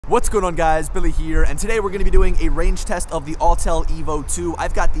What's going on, guys? Billy here, and today we're going to be doing a range test of the Autel EVO II.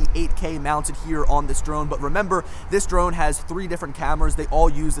 I've got the 8K mounted here on this drone, but remember, this drone has 3 different cameras. They all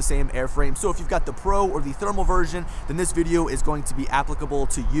use the same airframe, so if you've got the Pro or the thermal version, then this video is going to be applicable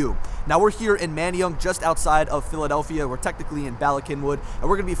to you. Now, we're here in Manayunk, just outside of Philadelphia. We're technically in Bala Cynwyd, and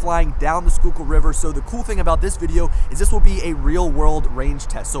we're going to be flying down the Schuylkill River, so the cool thing about this video is this will be a real-world range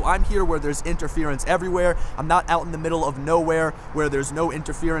test. So I'm here where there's interference everywhere. I'm not out in the middle of nowhere where there's no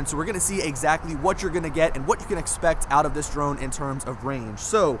interference. So we're going to see exactly what you're going to get and what you can expect out of this drone in terms of range.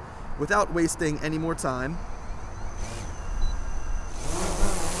 So without wasting any more time,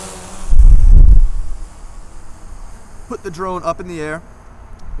 put the drone up in the air.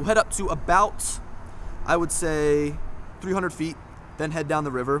 We'll head up to about, I would say, 300 feet, then head down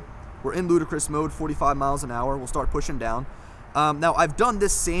the river. We're in ludicrous mode, 45 miles an hour. We'll start pushing down. Now, I've done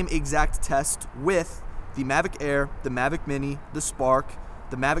this same exact test with the Mavic Air, the Mavic Mini, the Spark,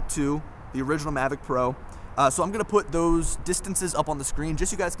 the Mavic 2, the original Mavic Pro. So I'm going to put those distances up on the screen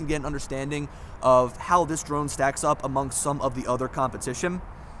just so you guys can get an understanding of how this drone stacks up amongst some of the other competition.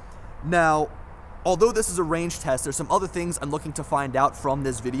 Now, although this is a range test, there's some other things I'm looking to find out from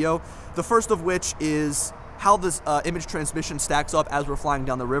this video. The first of which is how this image transmission stacks up as we're flying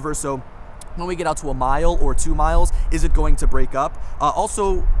down the river. So when we get out to a mile or 2 miles, is it going to break up?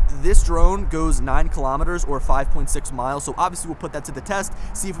 Also, this drone goes 9 kilometers or 5.6 miles, so obviously we'll put that to the test,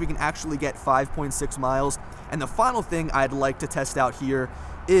 see if we can actually get 5.6 miles. And the final thing I'd like to test out here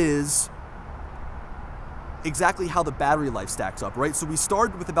is exactly how the battery life stacks up, right? So we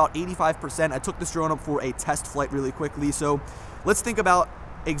started with about 85%. I took this drone up for a test flight really quickly, so let's think about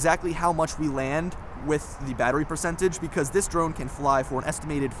exactly how much we land with the battery percentage, because this drone can fly for an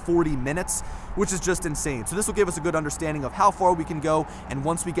estimated 40 minutes, which is just insane. So this will give us a good understanding of how far we can go, and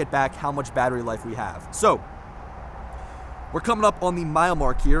once we get back, how much battery life we have. So we're coming up on the mile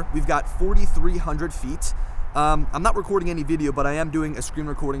mark here. We've got 4,300 feet. I'm not recording any video, but I am doing a screen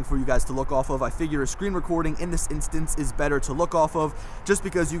recording for you guys to look off of. I figure a screen recording in this instance is better to look off of, just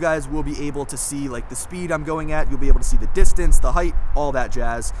because you guys will be able to see like the speed I'm going at, you'll be able to see the distance, the height, all that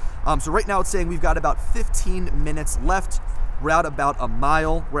jazz. So right now it's saying we've got about 15 minutes left. We're out about a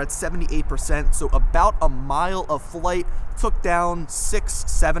mile. We're at 78%, so about a mile of flight took down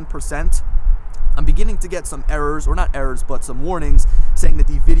 6-7%. I'm beginning to get some errors, or not errors, but some warnings saying that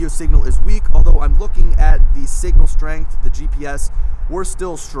the video signal is weak, although I'm looking at the signal strength, the GPS, we're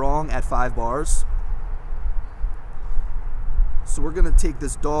still strong at 5 bars. So we're gonna take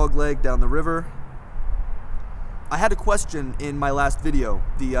this dog leg down the river. I had a question in my last video,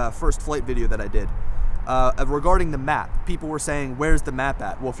 the first flight video that I did, regarding the map. People were saying, where's the map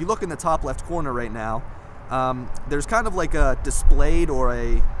at? Well, if you look in the top left corner right now, there's kind of like a displayed or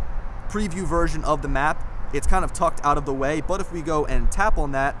a preview version of the map. It's kind of tucked out of the way, but if we go and tap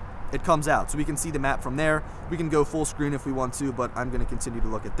on that, it comes out. So we can see the map from there. We can go full screen if we want to, but I'm going to continue to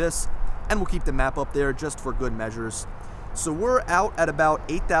look at this, and we'll keep the map up there just for good measures. So we're out at about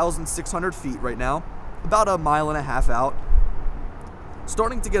 8,600 feet right now, about a mile and a half out.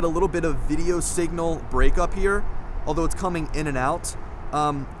 Starting to get a little bit of video signal breakup here, although it's coming in and out.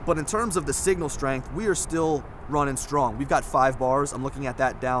 But in terms of the signal strength, we are still running strong. We've got 5 bars. I'm looking at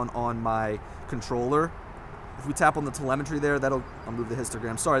that down on my controller. If we tap on the telemetry there, I'll move the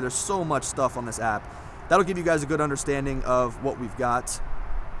histogram. Sorry, there's so much stuff on this app. That'll give you guys a good understanding of what we've got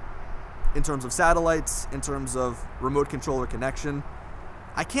in terms of satellites, in terms of remote controller connection.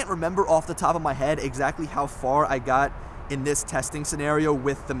 I can't remember off the top of my head exactly how far I got in this testing scenario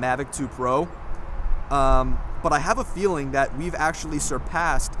with the Mavic 2 Pro. But I have a feeling that we've actually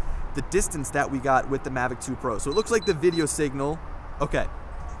surpassed the distance that we got with the Mavic 2 Pro. So it looks like the video signal, okay,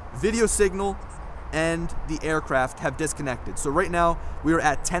 video signal and the aircraft have disconnected. So right now we are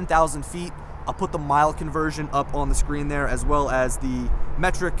at 10,000 feet. I'll put the mile conversion up on the screen there, as well as the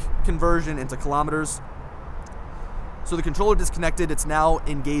metric conversion into kilometers. So the controller disconnected. It's now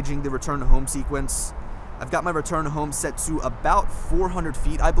engaging the return to home sequence. I've got my return to home set to about 400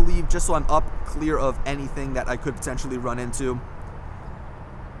 feet, I believe, just so I'm up clear of anything that I could potentially run into.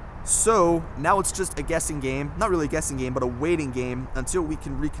 So now it's just a guessing game, not really a guessing game, but a waiting game until we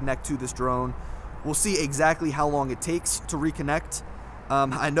can reconnect to this drone. We'll see exactly how long it takes to reconnect.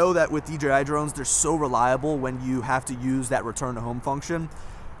 I know that with DJI drones, they're so reliable when you have to use that return to home function.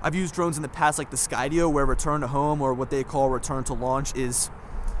 I've used drones in the past like the Skydio, where return to home, or what they call return to launch, is,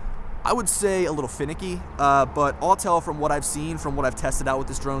 I would say, a little finicky, but Autel, from what I've seen, from what I've tested out with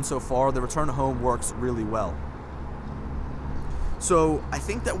this drone so far, the return to home works really well. So I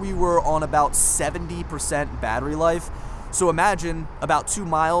think that we were on about 70% battery life. So imagine about 2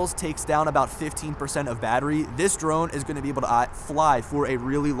 miles takes down about 15% of battery. This drone is going to be able to fly for a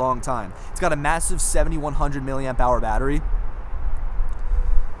really long time. It's got a massive 7100 milliamp hour battery.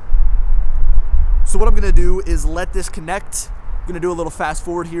 So what I'm going to do is let this connect. I'm going to do a little fast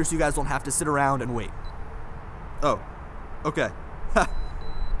forward here so you guys don't have to sit around and wait. Oh, okay.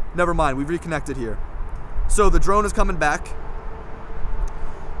 Never mind, we've reconnected here. So the drone is coming back.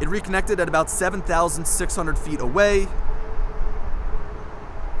 It reconnected at about 7,600 feet away.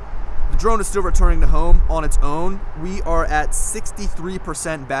 The drone is still returning to home on its own. We are at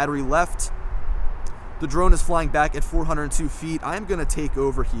 63% battery left. The drone is flying back at 402 feet. I'm going to take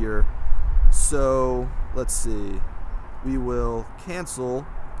over here. So, let's see. We will cancel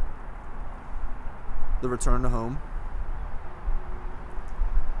the return to home.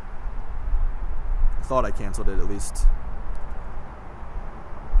 I thought I canceled it at least.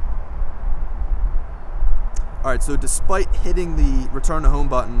 Alright, so despite hitting the return to home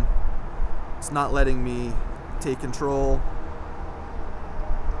button, it's not letting me take control.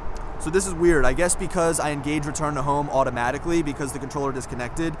 So this is weird. I guess because I engage return to home automatically because the controller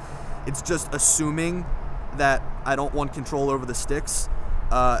disconnected, it's just assuming that I don't want control over the sticks.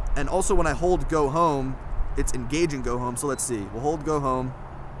 And also when I hold go home, it's engaging go home. So let's see. We'll hold go home.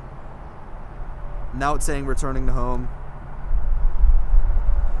 Now it's saying returning to home.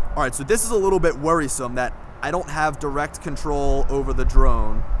 Alright, so this is a little bit worrisome that I don't have direct control over the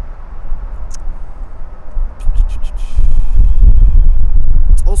drone.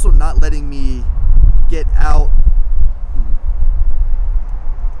 It's also not letting me get out.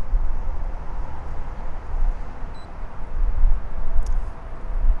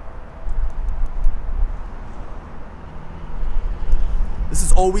 This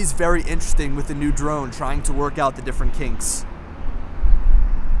is always very interesting with the new drone, trying to work out the different kinks.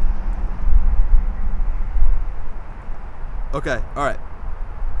 Okay, alright.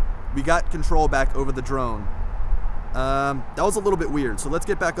 We got control back over the drone. That was a little bit weird, so let's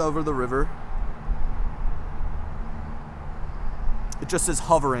get back over the river. It just says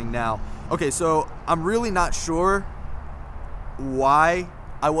hovering now. Okay, so I'm really not sure why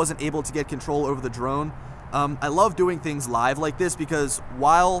I wasn't able to get control over the drone. I love doing things live like this because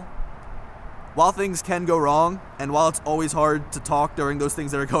while things can go wrong, and while it's always hard to talk during those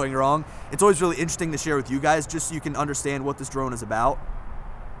things that are going wrong, it's always really interesting to share with you guys just so you can understand what this drone is about.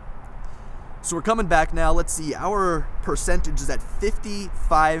 So we're coming back now. Let's see, our percentage is at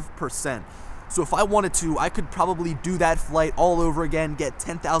 55%. So if I wanted to, I could probably do that flight all over again, get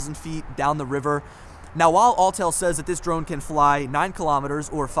 10,000 feet down the river. Now, while Autel says that this drone can fly 9 kilometers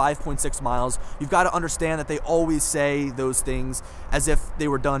or 5.6 miles, you've got to understand that they always say those things as if they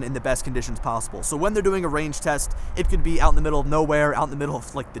were done in the best conditions possible. So when they're doing a range test, it could be out in the middle of nowhere, out in the middle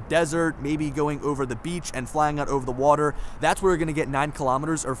of like the desert, maybe going over the beach and flying out over the water. That's where you're going to get 9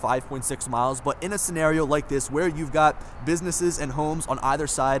 kilometers or 5.6 miles. But in a scenario like this, where you've got businesses and homes on either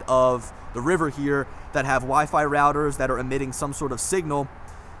side of the river here that have Wi-Fi routers that are emitting some sort of signal,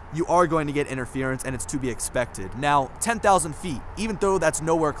 you are going to get interference, and it's to be expected. Now, 10,000 feet, even though that's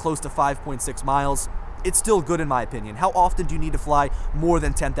nowhere close to 5.6 miles, it's still good in my opinion. How often do you need to fly more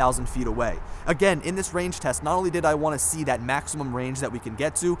than 10,000 feet away? Again, in this range test, not only did I want to see that maximum range that we can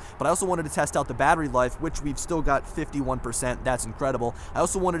get to, but I also wanted to test out the battery life, which we've still got 51%. That's incredible. I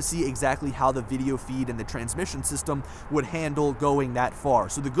also wanted to see exactly how the video feed and the transmission system would handle going that far.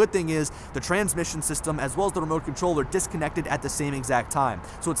 So the good thing is the transmission system as well as the remote controller disconnected at the same exact time.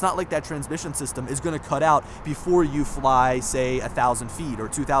 So it's not like that transmission system is going to cut out before you fly, say, 1,000 feet or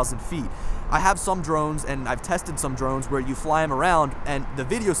 2,000 feet. I have some drones, and I've tested some drones where you fly them around and the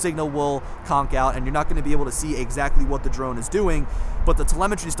video signal will conk out and you're not going to be able to see exactly what the drone is doing, but the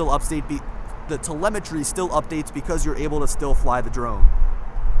telemetry still updates because you're able to still fly the drone.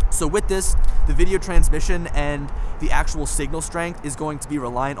 So with this, the video transmission and the actual signal strength is going to be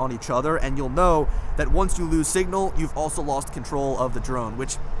reliant on each other, and you'll know that once you lose signal, you've also lost control of the drone,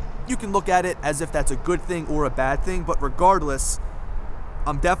 which you can look at it as if that's a good thing or a bad thing, but regardless,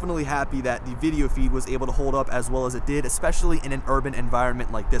 I'm definitely happy that the video feed was able to hold up as well as it did, especially in an urban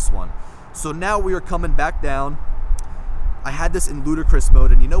environment like this one. So now we are coming back down. I had this in ludicrous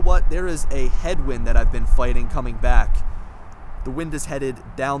mode, and you know what? There is a headwind that I've been fighting coming back. The wind is headed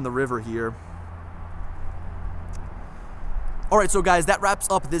down the river here. Alright, so guys, that wraps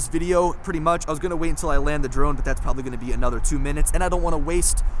up this video pretty much. I was going to wait until I land the drone, but that's probably going to be another 2 minutes, and I don't want to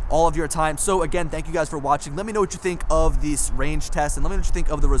waste all of your time. So again, thank you guys for watching. Let me know what you think of this range test, and let me know what you think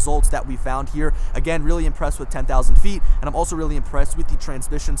of the results that we found here. Again, really impressed with 10,000 feet, and I'm also really impressed with the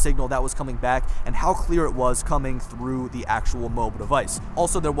transmission signal that was coming back and how clear it was coming through the actual mobile device.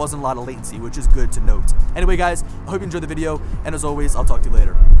 Also, there wasn't a lot of latency, which is good to note. Anyway, guys, I hope you enjoyed the video, and as always, I'll talk to you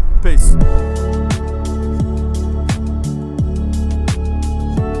later. Peace.